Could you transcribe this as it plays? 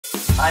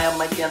Hi, I'm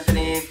Mike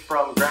Anthony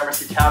from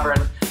Gramercy Tavern.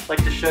 I'd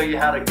like to show you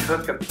how to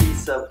cook a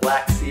piece of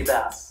black sea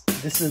bass.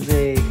 This is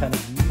a kind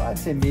of, I'd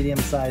say,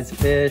 medium-sized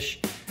fish,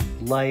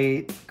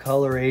 light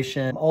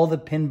coloration. All the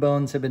pin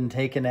bones have been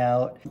taken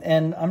out.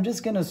 And I'm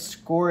just gonna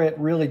score it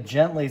really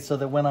gently so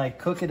that when I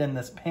cook it in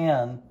this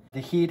pan, the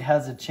heat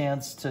has a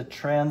chance to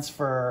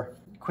transfer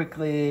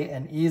quickly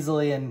and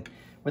easily and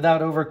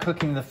without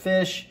overcooking the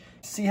fish.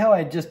 See how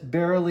I just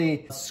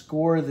barely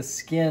score the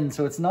skin,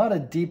 so it's not a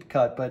deep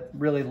cut, but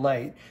really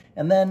light.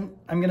 And then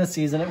I'm gonna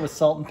season it with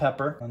salt and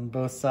pepper on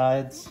both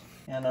sides.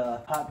 And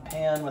a hot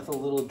pan with a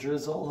little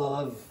drizzle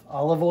of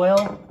olive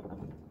oil.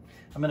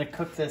 I'm gonna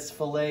cook this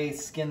fillet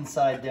skin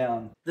side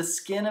down. The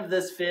skin of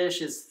this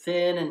fish is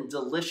thin and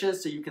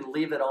delicious, so you can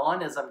leave it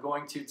on as I'm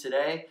going to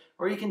today,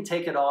 or you can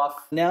take it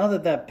off. Now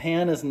that that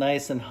pan is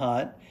nice and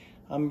hot,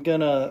 I'm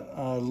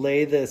gonna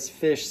lay this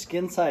fish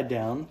skin side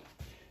down,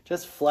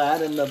 just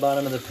flat in the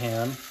bottom of the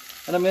pan.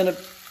 And I'm gonna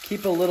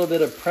keep a little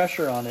bit of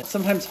pressure on it.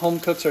 Sometimes home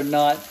cooks are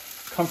not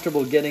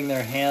comfortable getting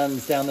their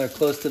hands down there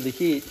close to the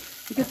heat.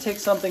 You could take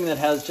something that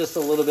has just a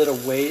little bit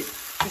of weight.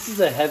 This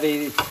is a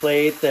heavy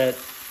plate that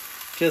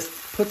just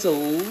puts a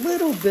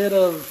little bit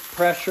of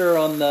pressure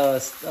on the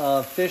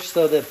fish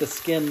so that the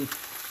skin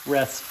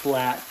rests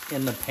flat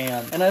in the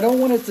pan. And I don't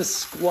want it to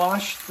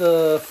squash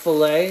the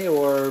fillet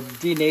or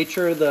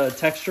denature the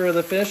texture of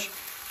the fish.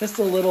 Just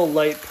a little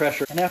light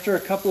pressure. And after a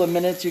couple of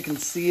minutes, you can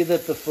see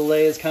that the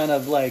fillet is kind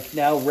of like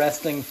now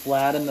resting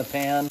flat in the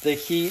pan. The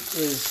heat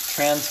is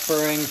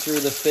transferring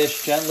through the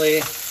fish gently.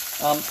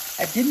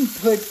 I didn't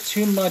put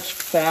too much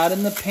fat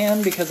in the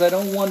pan because I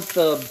don't want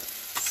the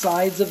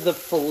sides of the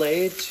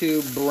fillet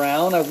to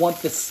brown. I want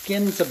the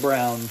skin to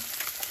brown.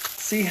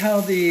 See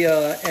how the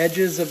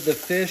edges of the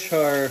fish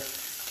are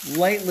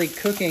lightly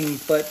cooking,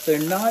 but they're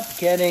not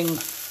getting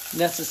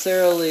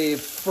necessarily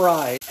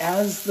fried.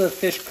 As the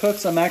fish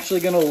cooks, I'm actually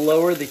going to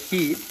lower the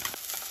heat.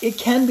 It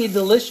can be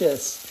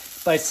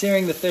delicious by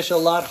searing the fish a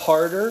lot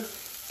harder,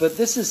 but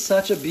this is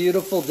such a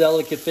beautiful,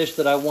 delicate fish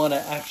that I want to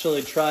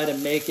actually try to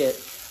make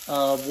it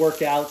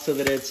work out so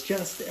that it's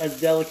just as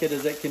delicate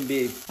as it can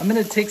be. I'm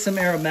going to take some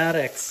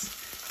aromatics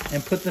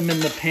and put them in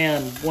the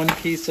pan. 1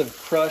 piece of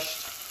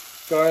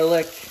crushed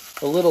garlic,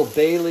 a little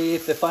bay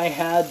leaf. If I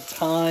had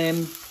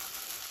thyme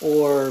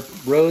or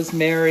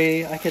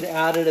rosemary, I could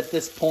add it at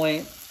this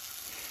point.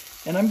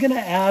 And I'm gonna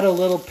add a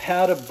little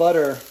pat of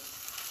butter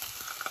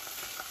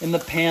in the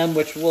pan,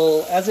 which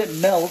will, as it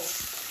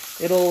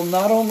melts, it'll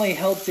not only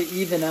help to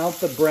even out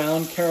the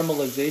brown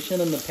caramelization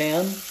in the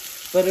pan,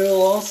 but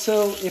it'll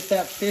also, if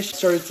that fish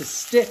started to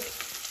stick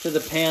to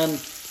the pan,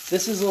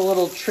 this is a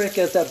little trick.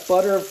 As that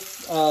butter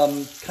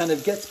kind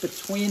of gets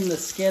between the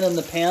skin and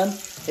the pan,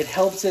 it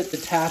helps it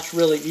detach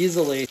really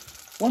easily.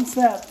 Once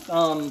that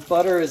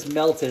butter is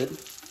melted,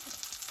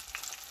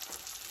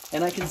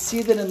 and I can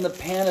see that in the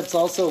pan it's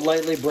also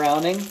lightly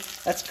browning.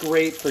 That's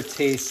great for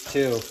taste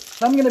too.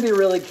 I'm gonna be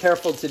really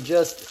careful to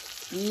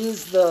just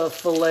ease the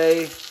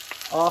fillet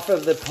off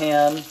of the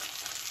pan.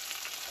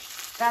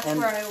 That's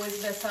where I always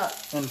mess up.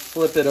 And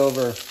flip it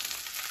over.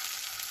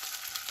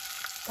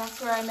 That's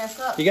where I mess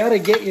up. You gotta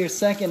get your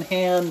second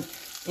hand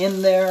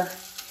in there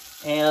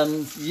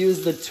and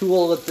use the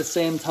tool at the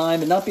same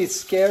time and not be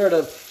scared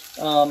of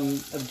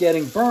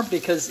getting burnt,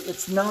 because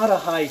it's not a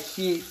high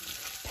heat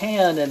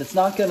pan and it's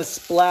not going to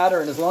splatter,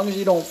 and as long as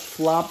you don't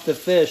flop the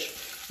fish,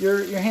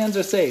 your hands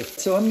are safe.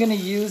 So I'm going to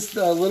use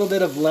a little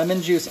bit of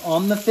lemon juice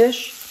on the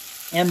fish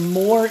and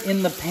more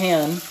in the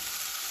pan.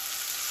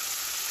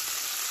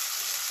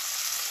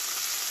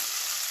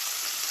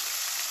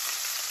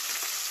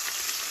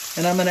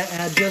 And I'm going to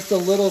add just a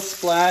little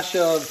splash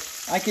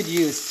of, I could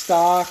use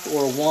stock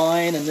or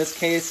wine. In this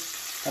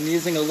case, I'm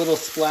using a little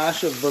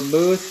splash of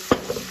vermouth.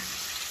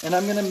 And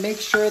I'm gonna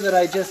make sure that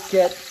I just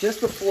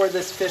before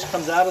this fish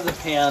comes out of the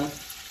pan,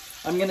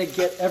 I'm gonna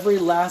get every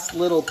last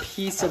little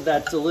piece of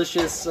that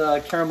delicious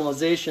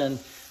caramelization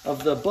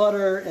of the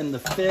butter and the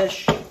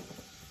fish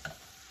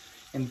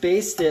and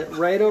baste it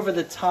right over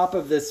the top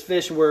of this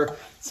fish. We're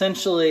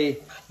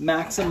essentially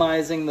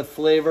maximizing the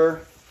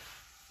flavor.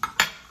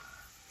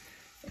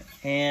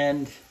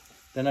 And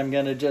then I'm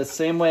gonna just,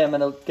 same way, I'm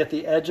gonna get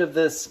the edge of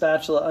this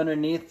spatula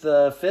underneath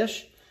the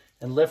fish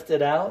and lift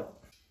it out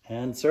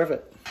and serve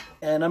it.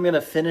 And I'm gonna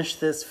finish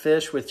this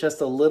fish with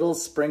just a little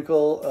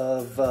sprinkle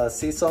of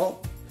sea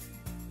salt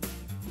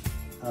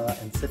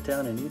and sit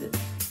down and eat it.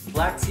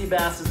 Black sea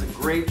bass is a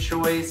great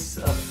choice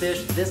of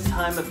fish this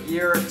time of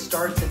year. It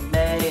starts in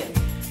May and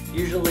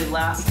usually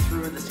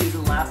the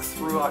season lasts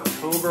through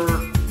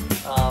October.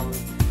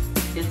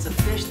 It's a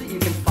fish that you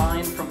can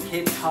find from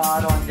Cape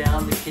Cod on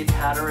down to Cape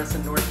Hatteras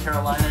in North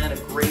Carolina, and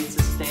a great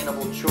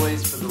sustainable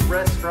choice for the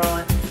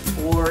restaurant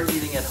or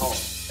eating at home.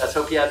 Let's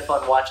hope you had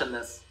fun watching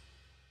this.